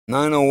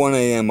9:01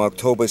 a.m.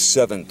 October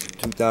 7th,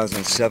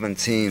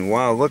 2017.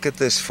 Wow, look at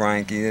this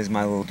Frankie. There's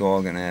my little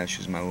dog in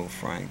ashes, my little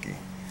Frankie.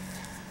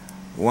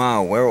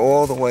 Wow, we're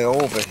all the way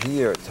over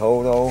here,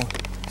 Toto.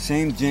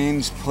 St.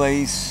 James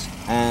Place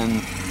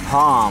and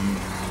Palm.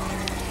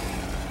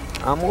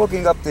 I'm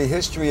looking up the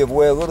history of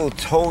where little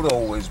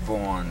Toto was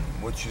born,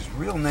 which his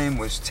real name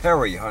was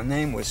Terry. Her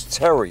name was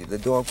Terry, the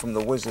dog from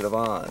The Wizard of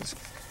Oz.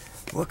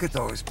 Look at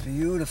those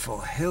beautiful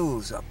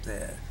hills up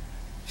there.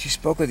 She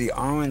spoke of the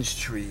orange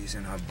trees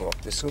in her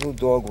book. This little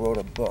dog wrote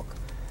a book.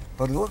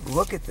 But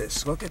look at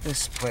this. Look at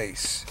this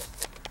place.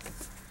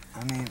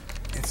 I mean,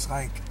 it's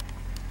like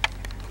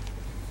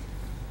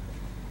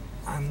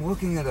I'm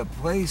looking at a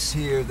place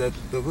here that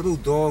the little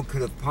dog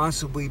could have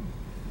possibly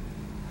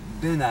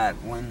been at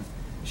when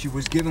she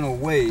was given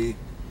away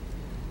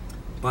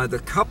by the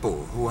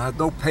couple who had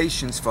no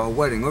patience for her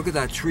wedding. Look at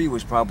that tree,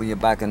 was probably here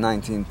back in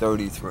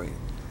 1933.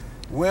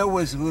 Where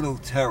was little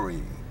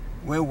Terry?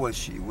 Where was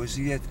she? Was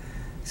he at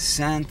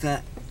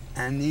Santa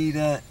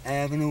Anita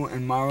Avenue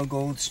and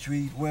Marigold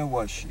Street? Where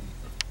was she?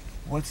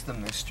 What's the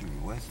mystery?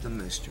 What's the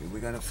mystery? We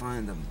gotta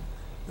find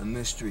the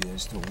mystery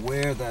as to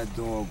where that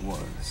dog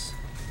was.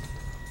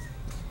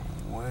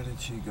 Where did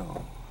she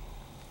go?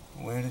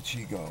 Where did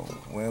she go?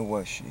 Where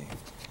was she?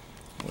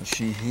 Was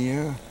she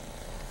here?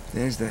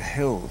 There's the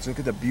hills. Look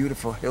at the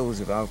beautiful hills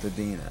of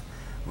Altadena.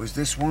 Was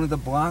this one of the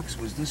blocks?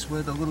 Was this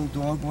where the little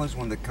dog was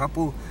when the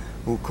couple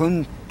who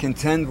couldn't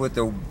contend with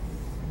the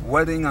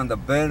wedding on the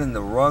bed and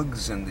the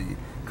rugs and the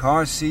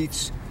car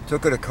seats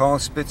took her to CARL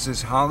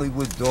SPITZ's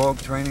Hollywood Dog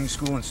Training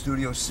School in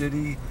Studio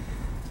City,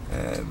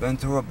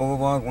 Ventura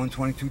Boulevard,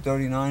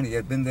 12239. He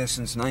had been there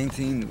since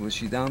 19. Was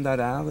she down that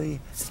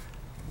alley?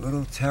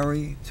 Little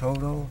Terry,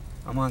 Toto.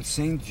 I'm on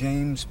St.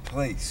 James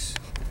Place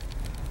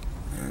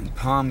and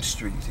Palm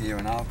Street here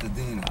in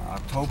Altadena,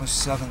 October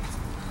 7th,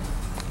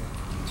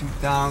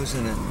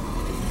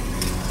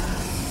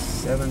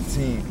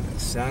 2017,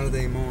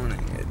 Saturday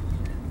morning at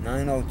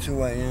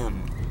 9:02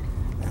 a.m.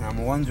 And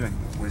I'm wondering,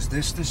 was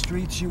this the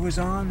street she was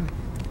on?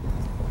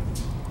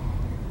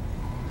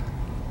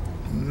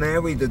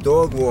 Mary, the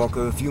dog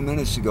walker, a few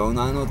minutes ago,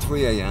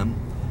 9:03 a.m.,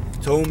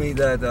 told me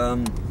that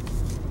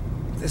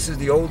this is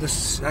the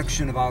oldest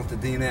section of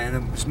Altadena, and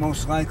it was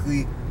most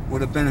likely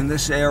would have been in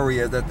this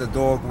area that the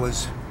dog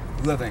was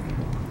living,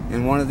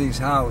 in one of these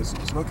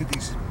houses. Look at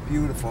these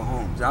beautiful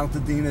homes.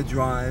 Altadena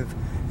Drive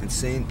and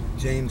St.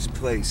 James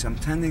Place. I'm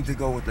tending to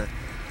go with the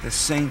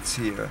saints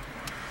here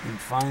in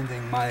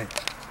finding my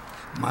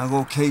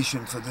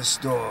location for this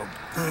dog,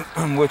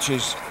 which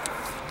is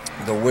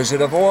the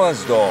Wizard of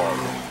Oz dog.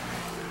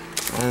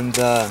 And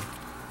the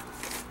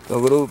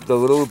little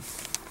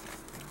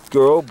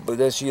girl, but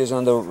there she is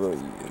on the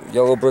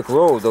yellow brick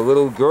road. The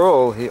little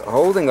girl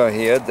holding her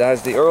here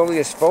has the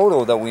earliest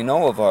photo that we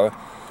know of her,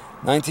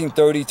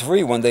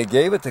 1933, when they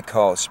gave it to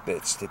CARL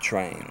SPITZ to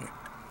train.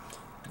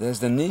 There's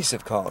the niece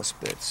of CARL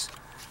SPITZ.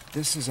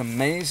 This is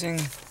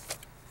amazing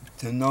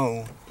to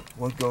know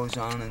what goes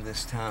on in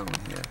this town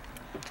here,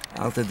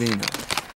 Altadena.